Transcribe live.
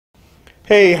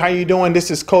Hey, how you doing?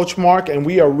 This is Coach Mark, and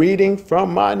we are reading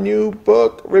from my new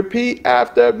book, Repeat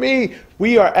After Me.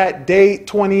 We are at day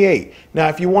 28. Now,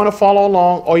 if you want to follow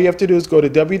along, all you have to do is go to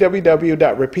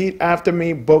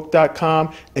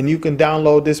www.repeataftermebook.com, and you can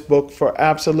download this book for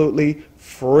absolutely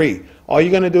free. All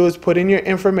you're going to do is put in your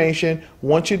information.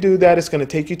 Once you do that, it's going to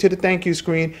take you to the thank you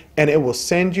screen, and it will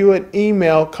send you an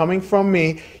email coming from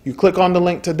me. You click on the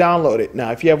link to download it.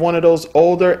 Now, if you have one of those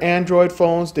older Android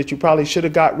phones that you probably should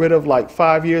have got rid of like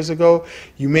 5 years ago,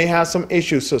 you may have some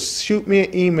issues. So shoot me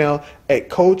an email at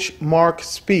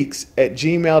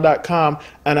coachmarkspeaks@gmail.com,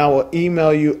 and I will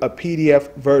email you a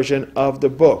PDF version of the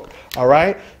book. All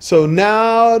right? So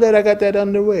now that I got that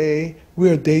underway,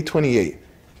 we're at day 28.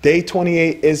 Day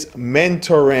 28 is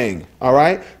mentoring, all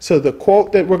right? So the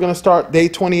quote that we're going to start day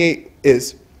 28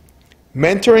 is,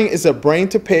 mentoring is a brain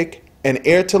to pick, an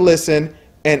ear to listen,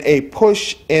 and a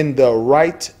push in the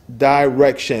right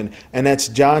direction. And that's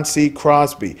John C.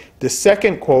 Crosby. The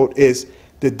second quote is,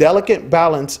 the delicate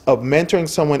balance of mentoring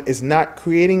someone is not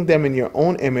creating them in your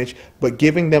own image, but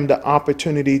giving them the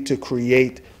opportunity to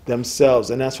create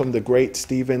themselves. And that's from the great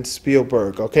Steven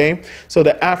Spielberg, okay? So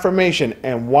the affirmation,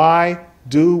 and why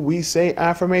do we say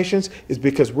affirmations, is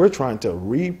because we're trying to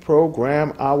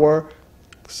reprogram our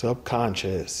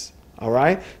subconscious. All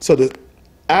right? So the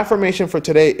affirmation for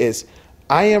today is,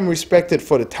 I am respected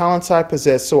for the talents I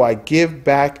possess, so I give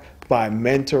back by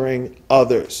mentoring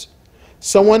others.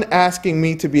 Someone asking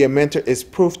me to be a mentor is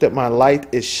proof that my light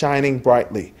is shining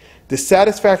brightly. The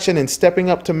satisfaction in stepping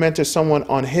up to mentor someone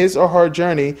on his or her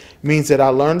journey means that I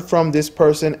learn from this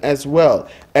person as well.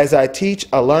 As I teach,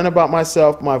 I learn about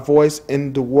myself, my voice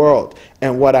in the world,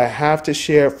 and what I have to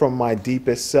share from my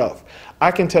deepest self.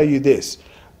 I can tell you this.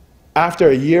 After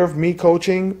a year of me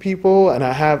coaching people, and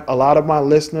I have a lot of my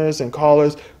listeners and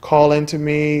callers call into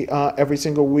me every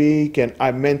single week, and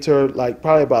I mentor like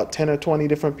probably about 10 or 20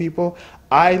 different people,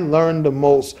 I learn the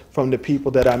most from the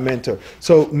people that I mentor.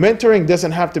 So mentoring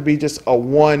doesn't have to be just a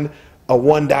one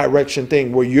direction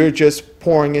thing where you're just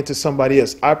pouring into somebody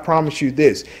else. I promise you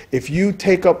this, if you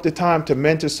take up the time to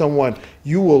mentor someone,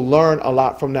 you will learn a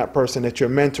lot from that person that you're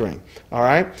mentoring. All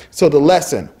right? So the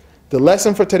lesson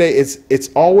for today is, it's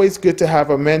always good to have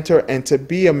a mentor and to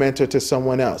be a mentor to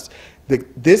someone else.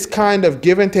 This kind of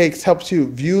give and takes helps you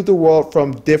view the world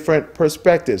from different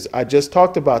perspectives. I just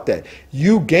talked about that.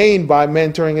 You gain by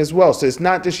mentoring as well. So it's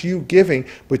not just you giving,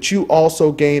 but you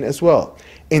also gain as well.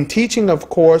 In teaching, of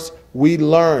course, we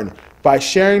learn. By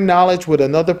sharing knowledge with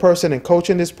another person and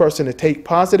coaching this person to take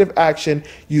positive action,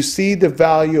 you see the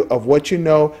value of what you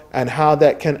know and how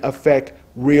that can affect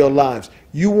real lives.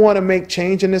 You want to make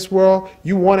change in this world?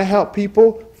 You want to help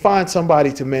people? Find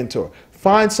somebody to mentor.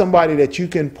 Find somebody that you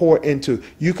can pour into.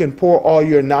 You can pour all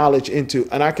your knowledge into.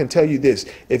 And I can tell you this,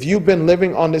 if you've been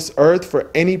living on this earth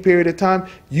for any period of time,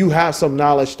 you have some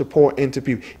knowledge to pour into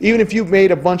people. Even if you've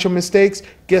made a bunch of mistakes,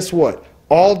 guess what?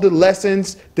 All the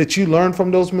lessons that you learn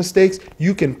from those mistakes,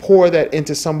 you can pour that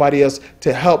into somebody else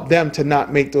to help them to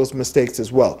not make those mistakes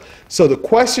as well. So the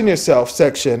question yourself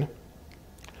section,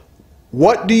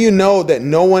 what do you know that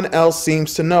no one else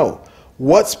seems to know?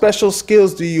 What special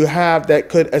skills do you have that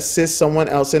could assist someone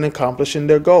else in accomplishing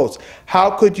their goals?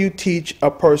 How could you teach a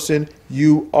person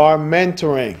you are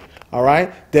mentoring? All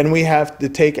right. Then we have the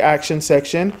take action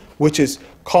section, which is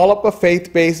call up a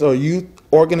faith-based or youth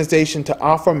organization to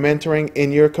offer mentoring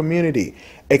in your community.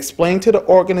 Explain to the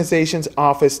organization's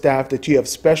office staff that you have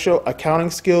special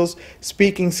accounting skills,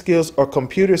 speaking skills, or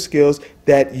computer skills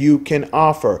that you can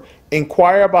offer.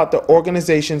 Inquire about the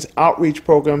organization's outreach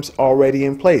programs already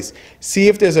in place. See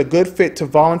if there's a good fit to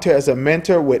volunteer as a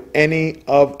mentor with any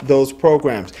of those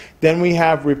programs. Then we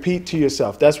have repeat to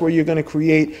yourself. That's where you're going to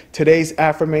create today's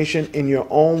affirmation in your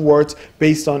own words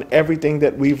based on everything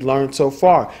that we've learned so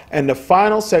far. And the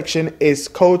final section is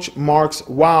Coach Mark's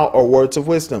wow, or words of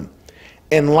wisdom.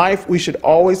 In life, we should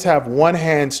always have one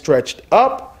hand stretched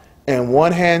up and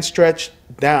one hand stretched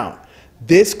down.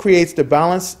 This creates the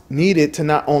balance needed to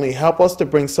not only help us to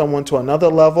bring someone to another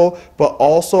level, but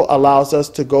also allows us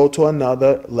to go to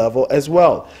another level as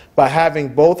well. By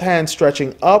having both hands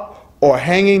stretching up or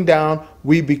hanging down,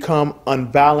 we become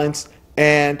unbalanced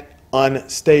and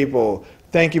unstable.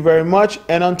 Thank you very much,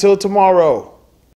 and until tomorrow.